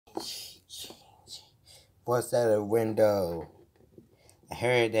What's at the window? I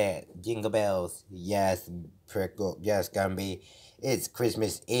heard that. Jingle bells. Yes, prickle. Yes, Gumby. It's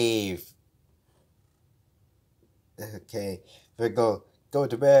Christmas Eve. Okay, prickle. Go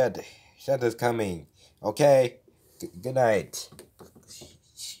to bed. Santa's coming. Okay. Good night.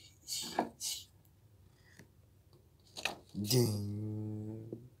 Ding.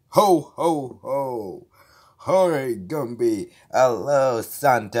 Ho, ho, ho. Hurry, Gumby. Hello,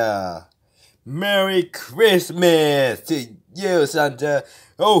 Santa. Merry Christmas to you, Santa.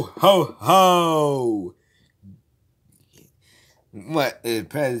 Ho, ho, ho. What is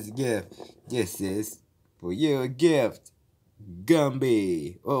present gift? This is for you a gift.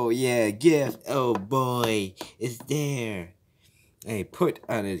 Gumby. Oh, yeah, gift. Oh, boy. It's there. Hey, put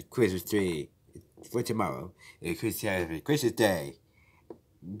on the Christmas tree for tomorrow. It's Christmas Day.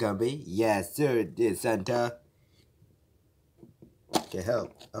 Gumby? Yes, sir, dear Santa. Can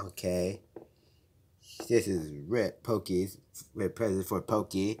help. Okay. This is red Pokies. Red present for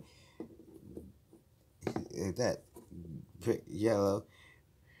Pokey. Is that yellow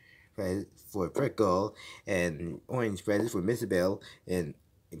present for Prickle, and orange present for Missabelle, and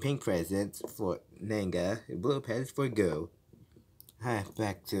pink presents for Nanga, and blue presents for Go. Hi,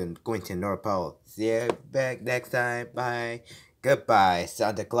 back to going to North Pole. See you back next time. Bye. Goodbye,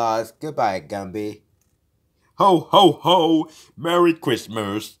 Santa Claus. Goodbye, Gumby. Ho, ho, ho. Merry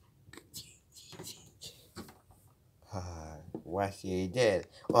Christmas. What she did.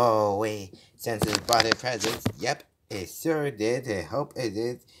 Oh, wait. Santa bought the presents. Yep, it sure did. I hope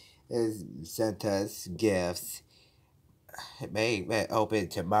it is Santa's gifts. May open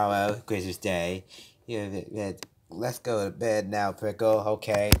tomorrow, Christmas Day. Yeah, let's go to bed now, Prickle.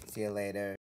 Okay, see you later.